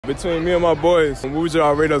Between me and my boys, what would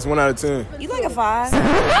y'all rate us 1 out of 10? You like a 5?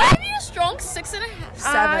 I give you a strong 6.5.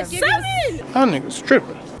 7. 7. That nigga's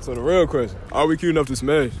tripping. So the real question, are we cute enough to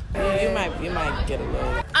smash? You might get a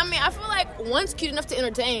little. I mean, I feel like one's cute enough to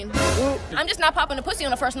entertain. I'm just not popping the pussy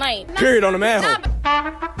on the first night. Period on the manhole.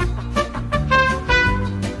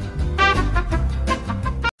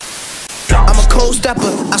 I'm a cold stepper,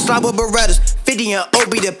 I slide with Berettas 50 and OB,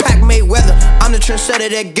 the pack Mayweather. I'm the trendsetter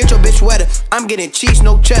that get your bitch wetter. I'm getting cheese,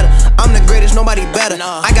 no cheddar. I'm the greatest, nobody better.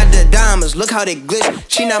 I got the diamonds, look how they glitch.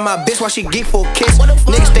 She not my bitch while she geek for a kiss.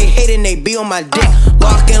 Niggas they hating, they be on my dick.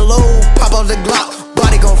 Lock and load, pop off the Glock.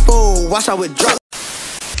 Body gon' fold, watch how it drop.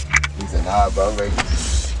 He said, nah, bro, like,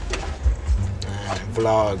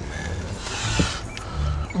 vlog, man.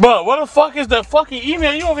 Bro, what the fuck is the fucking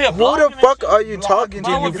email? You over here Who the fuck are you talking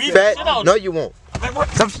to, you fat? No, you won't.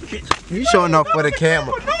 You showing up for the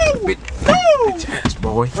camera. Bitch ass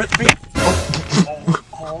boy.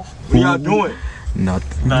 What y'all doing?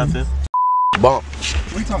 Nothing. Nothing. Bump.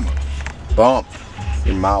 What you talking about? Bump.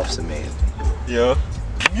 Your mouth's amazing. Yeah.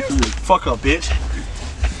 Fuck up, bitch.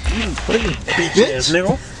 Bitch ass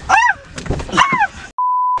nigga.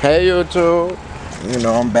 Hey, YouTube. You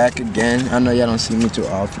know, I'm back again. I know y'all don't see me too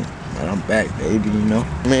often, but I'm back, baby, you know?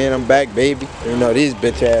 Man, I'm back, baby. You know, these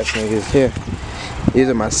bitch ass niggas here. These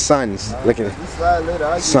are my sons. Look at it.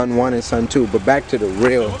 Son 1 and son 2. But back to the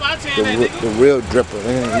real dripper.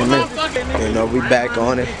 You know, we back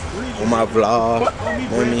on it. On my vlog. You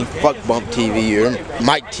know what I mean? Fuck Bump TV, you hear me?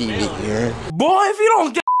 Mike TV, you hear me? Boy, if you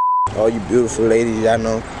don't get All you beautiful ladies, y'all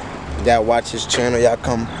know. Y'all watch his channel, y'all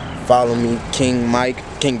come follow me, King Mike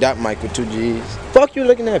with 2 G's. Fuck you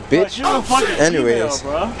looking at, bitch. Anyways,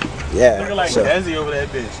 yeah. Looking like Desi over that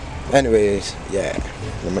bitch. Anyways, yeah.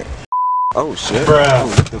 Oh shit. Bruh. Oh,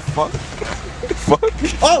 what the fuck? What the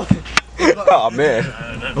fuck? Oh! Oh man.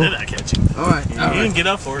 Then I catch you. Alright. You can get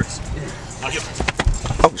up first.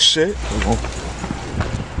 Oh shit.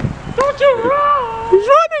 Don't you run! He's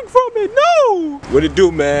running from it, no! What it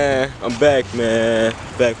do, man? I'm back, man.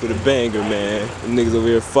 Back with a banger, man. Them niggas over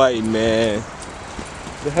here fighting, man.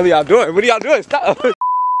 What the hell are y'all doing? What are y'all doing? Stop!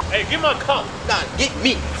 Hey, give my cup. Nah, get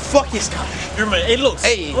me. Fuck his car. You hear me? Hey, look.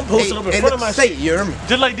 Hey, I'm posting up in front of my say, shit. you hear me?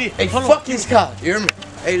 Just like this. Hey, Hold fuck on. his car. You hear me?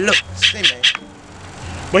 Hey, look. Say, man.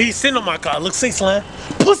 But he's sitting on my car. Look, say slime.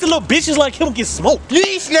 Pussy little bitches like him get smoked. You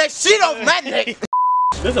ain't that shit off my neck.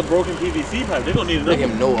 There's a broken PVC pipe. They don't need Let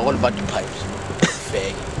another. him know all about the pipes.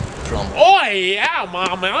 Fag. Plumber. Oh, yeah,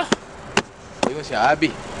 mama. You gonna say I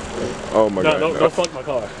be? Oh my god. No, don't fuck my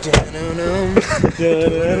car.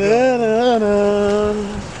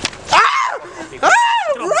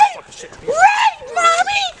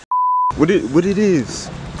 What it is?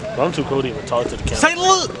 I'm too cool to even talk to the camera. Say,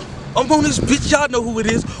 look, I'm on this bitch. Y'all know who it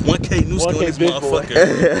is. 1K new skin on this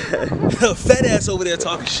motherfucker. Fat ass over there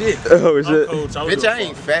talking shit. Oh shit. Bitch, I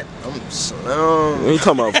ain't fat. I'm What you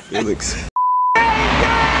talking about, Felix?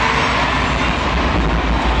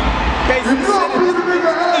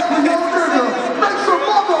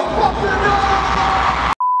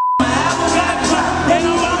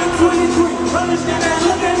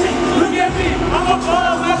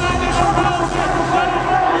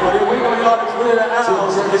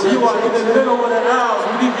 If you are in the middle of the aisle,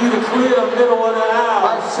 we need you to clear the middle of the aisle.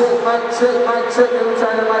 Mic check, every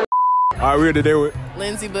time the mic. Alright, we're here today with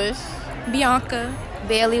Lindsay Bush. Bianca.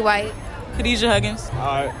 Bailey White. Khadijah Huggins.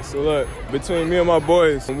 Alright, so look, between me and my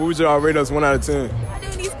boys, what would y'all rate us 1 out of 10?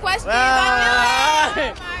 Doing these questions. I knew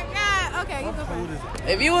it. Oh my god. Okay, you go first.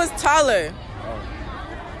 If you was taller,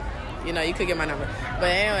 you know, you could get my number. But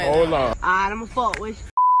anyway. Hold on. I'm a fault with.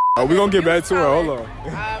 Oh, we gonna get back to her, hold on.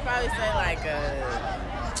 I'd probably say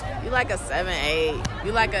you like a 7-8.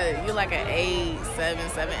 You like a 8, 7,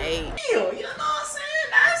 7, 8. You know what I'm saying?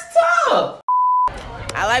 That's tough.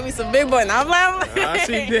 I like me some big boy. Now I'm like, I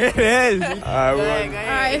see that. Alright, go ahead.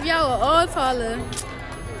 Alright, if y'all were all taller,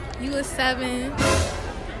 you was 7,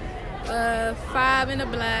 5 in the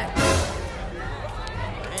black,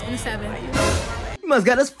 and 7. You must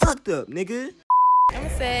got us fucked up, nigga. I'm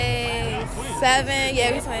gonna say 7.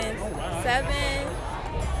 Yeah, we twins. 7,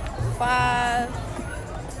 5,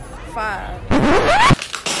 5.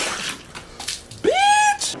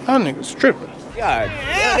 Bitch! That nigga's tripping. God,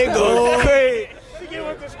 yeah, they go crazy.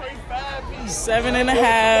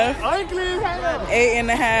 7.5,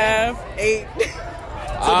 8.5, 8.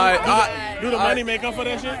 Do the money make up for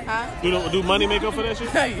that shit? Huh? Do money make up for that shit?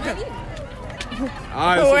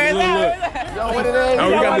 Alright, so look. Oh,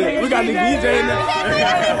 we got the DJ in there.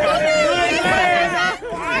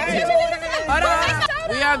 Hold on.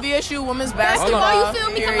 We Yeah, VSU women's Basketball, basketball. you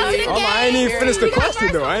feel me? Come out to the game. I ain't even finished the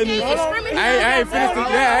question though. I ain't finished it.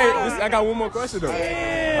 Yeah, I got one more question though.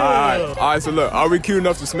 All right. So look, are we cute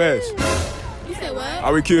enough to smash? You said what?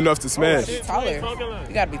 Are we cute enough to smash? Taller.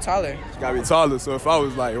 You gotta be taller. You gotta be taller. So if I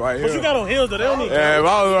was like right here, But you got on heels though. They don't need. yeah, if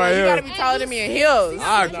I was right You gotta here, be taller than me in heels. You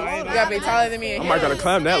I gotta be taller than me in heels. might gotta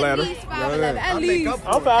climb that ladder. At least 5'11". At least.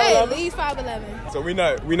 I'm Hey, 5'11". at least 5'11". So we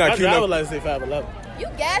not I cute would enough. like to say 5'11". You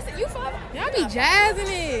gassing? You 5'11". Y'all be jazzing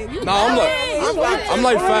it. You No, I'm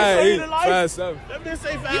like 5'8", 5'7". That bitch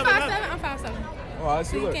say You 5'11". 5'7". I'm 5'7". Oh, I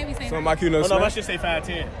see. You Look. can't be saying So that. am I cute enough Oh to no, I smash? should say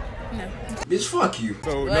 5'10". Bitch, fuck you.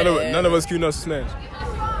 So none of us cute enough to smash.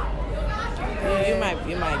 You might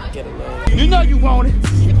get a little. You know you want it.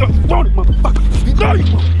 You know you want it, motherfucker. You know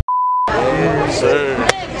you want it. Sir.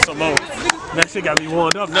 Some more. That shit got me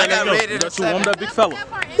warmed up. Now got rated you a got you warmed up, big fella.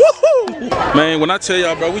 Man, when I tell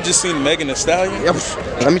y'all, bro, we just seen Megan Thee Stallion.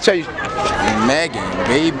 Let me tell you, Megan,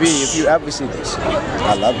 baby, if you ever see this,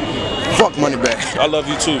 I love you. Fuck money back. I love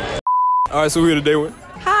you too. All right, so we're today with.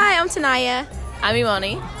 Hi, I'm Tanaya. I'm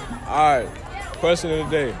Imani. All right, question of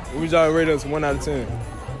the day. What would y'all rate us 1 out of 10?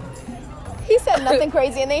 He said nothing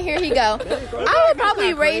crazy, and then here he go. I would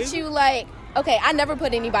probably rate you like, okay, I never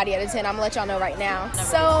put anybody at a 10. I'm gonna let y'all know right now.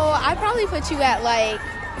 So I probably put you at like.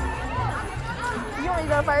 You want to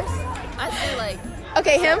go first? I say like.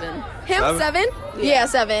 Okay, him 7. Yeah,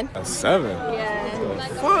 7. A 7. Yeah.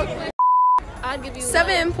 Fuck. I'd give you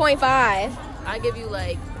 7.5. I give you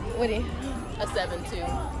like What do you? a 7 too,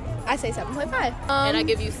 I say 7.5. and I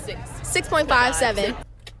give you 6. 6.5, 7.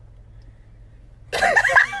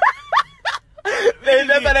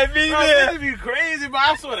 That's how that means This be crazy, but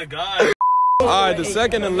I swear to God. All right, the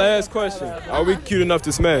second and last question. Are we cute enough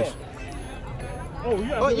to smash?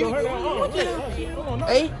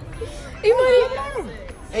 Eight? Imani.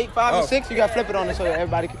 8, 5, and 6. You gotta flip it on it so that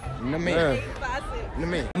everybody can. You know what I mean? You know what I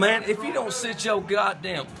mean? Man, if you don't sit your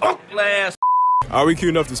goddamn ugly ass. Are we cute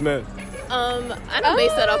enough to smash? I don't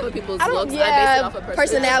base that off of people's looks. I base it Yeah, off of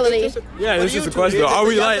personality. Yeah, it's just a question. Are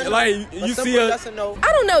we like you see us? I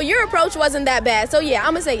don't know. Your approach wasn't that bad. So yeah,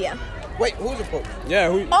 I'm gonna say yeah. Wait, who's the pope?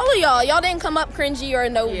 Yeah, who? All of y'all didn't come up cringy or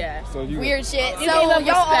no So you weird shit. You So came up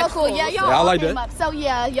y'all all respectful. cool. Yeah, y'all Yeah, I all like came that. up. So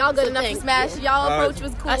yeah, y'all good enough to smash. Y'all approach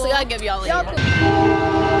was cool. I say I give y'all a Y'all yeah.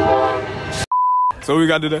 cool. So who we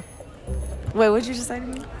got today? Wait, what'd you just say to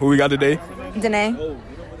me? Who we got today? Danae.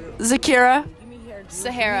 Zakira.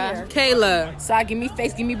 Sahara. Kayla. Side, give me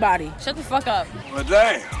face, give me body. Shut the fuck up. Well,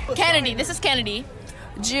 damn. Kennedy. This is Kennedy.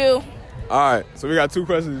 Jew. All right, so we got 2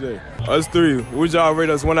 questions today. Us 3. What would y'all rate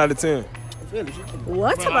us 1 out of 10?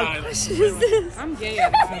 What type of question is this? I'm gay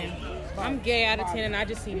out of 10. I'm gay out of 10 and I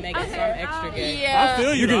just see Megan, so I'm extra gay. Yeah. I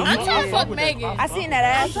feel you though. I'm trying to fuck Megan. I seen that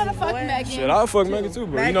ass. I'm trying to fuck Megan. Shit, I'll fuck Megan too,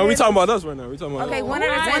 bro. You know, we talking about us right now. We talking about Okay, us. 1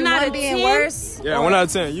 out of 10. 1 out of being 10? worse. Yeah, 1 out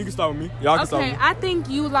of 10. You can start with me. Y'all can start Okay, with me. I think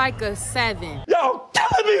you like a 7. Y'all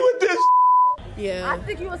killing me with this. Yeah. I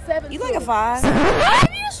think you a 7. You like a 5? I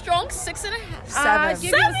give you a strong 6.5. 7.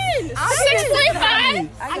 6.5.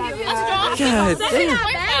 I give you a strong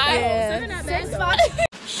 7.5.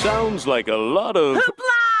 Sounds like a lot of.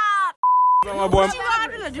 My boy. Is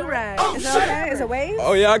that okay? Is it waves?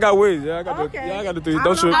 Oh yeah, I got waves. Yeah, I got Okay. the. Yeah, I got the 3.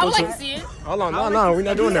 Don't trip. I Don't would like trip. to see it. Hold on, no, we're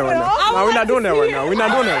not doing that right now. No, we're not doing that right now. We're not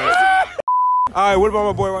doing that right now. All right, what about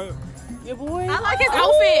my boy right here? Your boy? I like his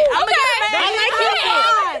outfit. I'm Okay. I like your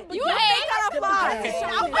outfit. You I'm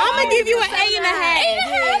gonna give you an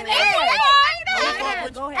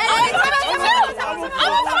 8.5. Go ahead.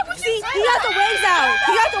 See, he got the waves out.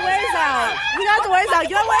 He got the waves out. He got the waves out.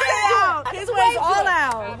 Your waves out. His waves all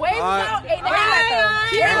out. Waves is out, 8.5.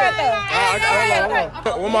 Here right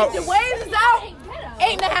there. One more. The waves is out,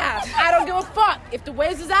 8.5. I don't give a fuck. If the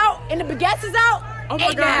waves is out and the baguettes is out,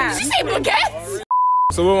 8.5. She say baguettes?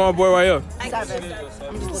 So what my boy right here?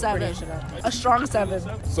 7. A strong 7.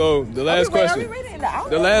 So the last question.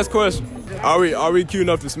 The last question. Are we cute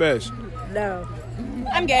enough to smash? No.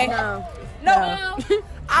 I'm gay. No.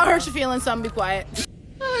 I'll hurt your feelings, so I'm be quiet.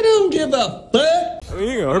 I don't give a fuck. I mean,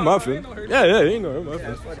 he ain't gonna hurt my feelings. Yeah, he ain't gonna hurt my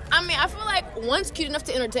feelings. I mean, I feel like one's cute enough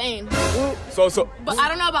to entertain, So but I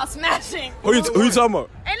don't know about smashing. who you talking about?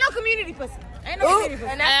 Ain't no community pussy. Ain't no community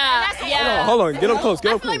pussy. And that's Yeah. Hold on, get up close.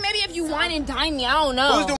 Get I up feel close. like maybe if you wine and dine me, I don't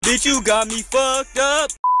know. Bitch, you got me fucked up.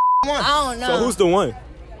 I don't know. So who's the one?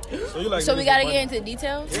 So you like? So we gotta get into the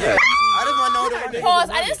details? Yeah. I just want to know the one. Pause.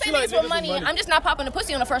 I didn't say niggas with money. I'm just not popping the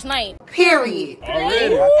pussy on the first night. Period.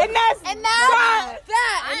 Already. And that's And that. I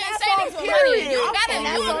ain't saying niggas with money. You gotta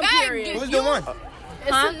Who's the one?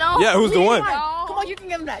 Huh? No. Yeah, who's the one? Come on, you can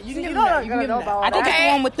give him that. You can give him that. You can give him that. I think it's the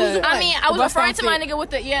one with the. I mean, I was referring to my nigga with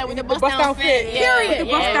the bust down fit. Period. The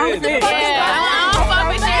bust down fit. Yeah. I don't fuck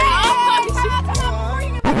with shit. I don't fuck with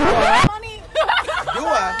shit.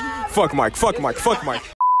 Fuck Mike. Fuck Mike. Fuck Mike.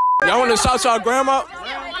 Y'all want to shout y'all grandma? Follow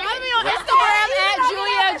me on Instagram at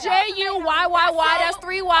Julia JUYYY. That's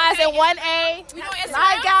 3 Y's and 1 A.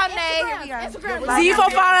 Like out Nay. Here we go.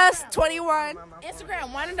 Z4Fathers21.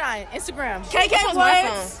 Instagram 1 Instagram. KK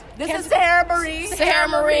Woods. This is Sahara Marie. Sahara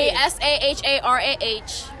Marie.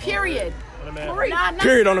 SAHARAH. Period.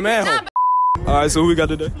 Period on the manhole. All right, so who we got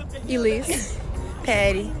today? Elise.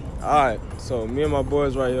 Patty. All right, so me and my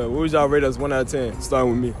boys right here. What would y'all rate us 1 out of 10?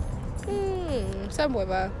 Starting with me.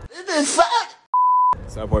 7.5. This is fat.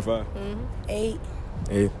 7.5. 8.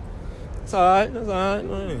 8. That's all right. That's all right.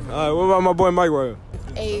 All right. What about my boy Mike right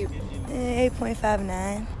here? 8.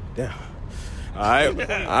 8.59. Damn. All right. All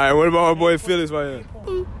right. What about my boy Phyllis right here?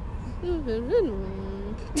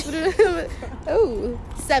 Ooh,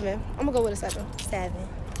 7. I'm gonna go with a 7. 7.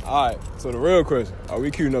 All right. So the real question: are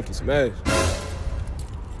we cute enough to smash?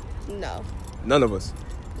 No. None of us.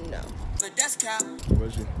 No.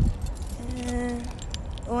 What's you?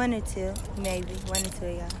 1 or 2, maybe. 1 or 2,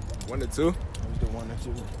 y'all. 1 or 2? Who's the 1 or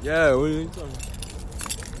 2? Yeah. What are you talking about?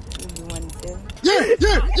 Maybe 1 or 2. Yeah.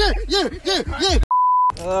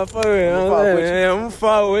 Fuck it. I'm gonna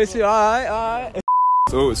follow with you. All right.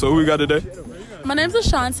 So who we got today? My name's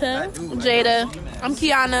Ashante. Jada. I'm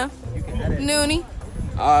Kiana. Noonie.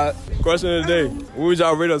 Question of the day: what would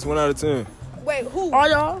y'all rate us 1 out of 10? Wait, who? All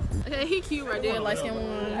y'all? Okay, he cute right there, light skin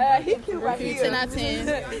one. He cute right here. 10 out of 10.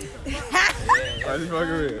 I just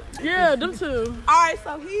fucking with. Yeah, them two. Alright,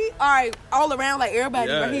 so all around like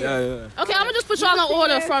everybody right here. Yeah. Okay, I'm gonna just put y'all in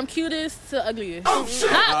order from cutest to ugliest. Oh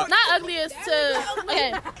shit! Not ugliest to.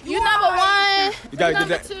 Okay, you number 1. You gotta number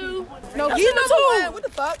get that. 2. No, he number 1. What the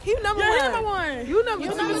fuck? He number 1. He number 1. You number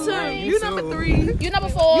 2. You number 3. You number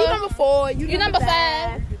 4. You number 4. You number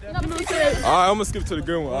 5. You number 6. All right, I'm gonna skip to the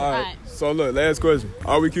good one. All right. So look, last question: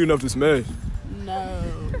 are we cute enough to smash? No.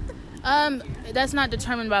 That's not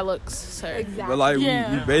determined by looks, sir. Exactly. But like we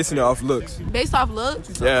basing it off looks. Based off looks?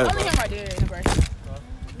 Yeah. Only him right there in the brush.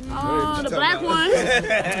 The black one.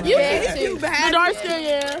 You cute. The dark skin,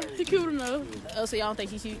 yeah. He cute enough. Oh, so y'all don't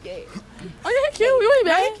think he's cute? Yeah. Oh, yeah, he cute. You ain't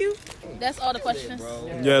bad. Cute. That's all the questions.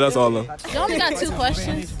 Yeah, that's all of them. Y'all only got 2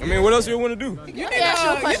 questions. I mean, what else you want to do? You need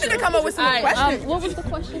to come up with some questions. What was the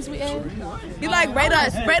questions we asked? You like rate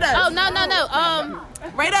us. Oh, no.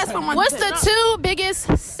 Rate us from 1 What's to 10. the 2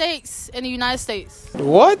 biggest states in the United States?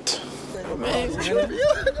 What? Wait,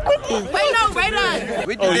 no, rate us.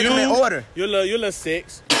 We did them in order. You're a little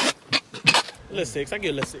 6. Little 6, I give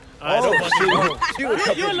you a little 6. You're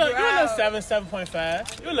a little 7,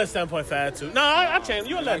 7.5. You're a little 7.5 too. No, I changed.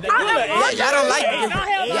 You're a little 8. Y'all don't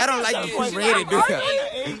like the two rated, do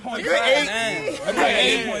y'all? You're 8.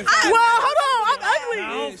 Well, hold on. I'm ugly. I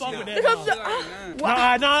don't fuck with that.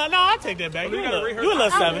 No, I take that back. You're a little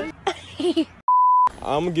 7.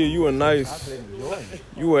 I'm gonna give you a nice.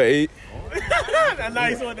 You a 8. A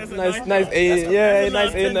nice one. That's a Nice 8. Yeah,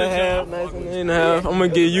 nice 8.5. Nice 8.5. I'm gonna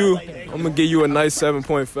give you a nice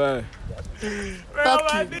 7.5.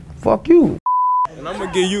 Fuck you. And I'm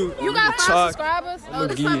gonna give you. You got 5 subscribers? Oh,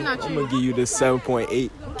 this probably not I'm you. gonna give you this 7.8.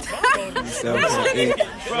 7.8.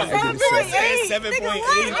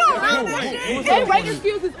 7.8. They rate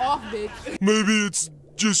excuses off, bitch. Maybe it's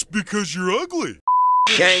just because you're ugly.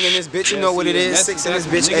 Gang in this bitch, you know what it is. 6 in this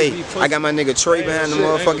bitch. Hey, I got my nigga Trey behind the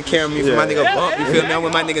motherfucking camera. Me for my nigga Bump. You feel me? I'm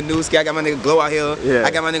with my nigga Newski. I got my nigga Glow out here. I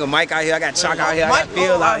got my nigga Mike out here. I got Chalk out here. I got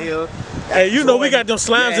Phil out here. Hey, you know we got them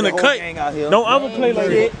slimes in the cut. Don't ever play like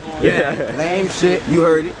that. Yeah. Lame shit. You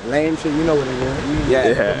heard it. Lame shit. You know what it is.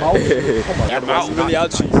 Yeah. That mouth really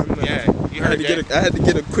out cheap. Yeah. I had to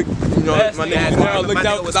get a quick, you know, my nigga now looked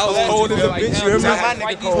out because I was cold as a bitch, you remember? My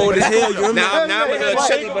nigga cold as hell, you remember? Now I'm a little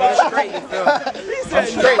chilly, but I'm straight, you feel me? I'm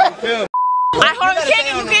straight, you feel me? You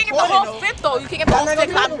can't get the whole 5th though. You can't get the whole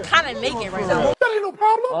 5th. I'm kind of naked right now. That ain't no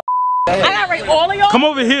problem. I gotta rate all of y'all. Come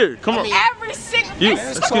over here. Come on. Every single.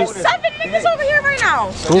 There's 7 niggas over here right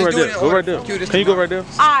now. Go right there. Go right there. Can you go right there?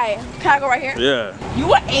 Can I go right here? Yeah.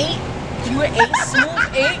 You an 8. You an 8.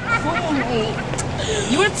 Smooth 8. Boom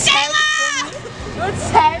 8. You a 10. You a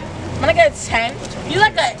 10. I'm gonna get a 10. You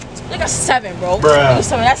like a 7, bro. Bruh. You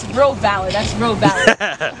 7. That's real valid. You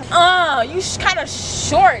kind of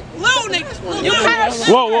short. Little nigga. You kind of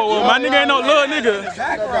short. Whoa. My nigga ain't no little nigga.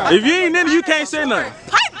 If you ain't nigga, you can't say nothing.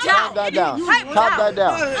 Pipe down. Top that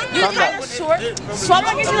down. You kind of short. So I'm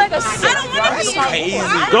gonna give you like a 6. I don't want to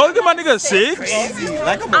be Go give my nigga a 6.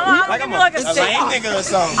 I'm gonna give you like a 6. Nigga or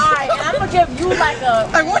something. Alright, and I'm gonna give you like a.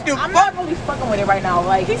 I'm not really fucking with it right now.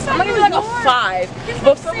 Like, I'm gonna give you like a 5.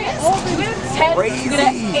 But for me, you get a 10. You get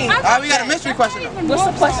an 8. Alright, we got a mystery question. What's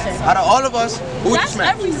the question? Out of all of us, who would you That's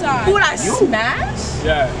smash? every side. Who would I smash?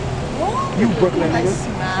 Yeah. You Brooklyn nigga.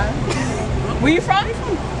 Where you from?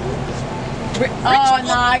 Oh,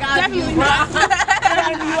 no, I got definitely not.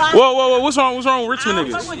 Whoa, what's wrong with Richmond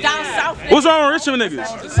niggas? Down south. What's wrong with Richmond niggas?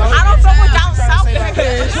 I don't fuck with down south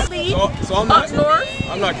niggas. So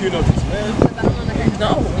I'm not cute enough to man.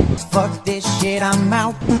 No. Fuck this shit, I'm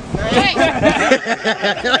out.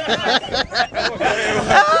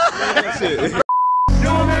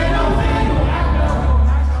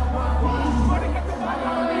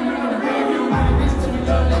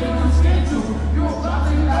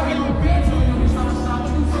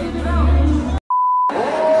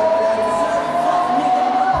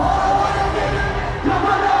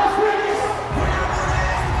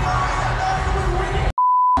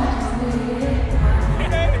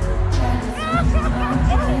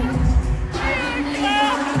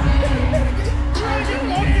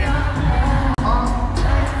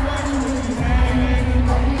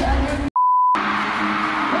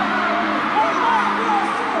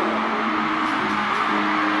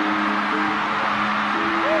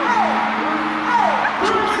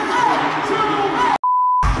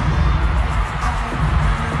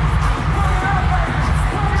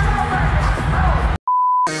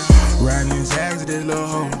 Riding in tags with this little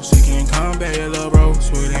hoe. She can't come back, little bro.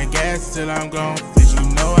 Swear that gas till I'm gone. Bitch, you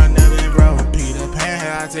know I never been broke. Peter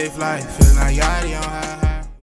Pan, I take flight. Feeling like Yachty on high.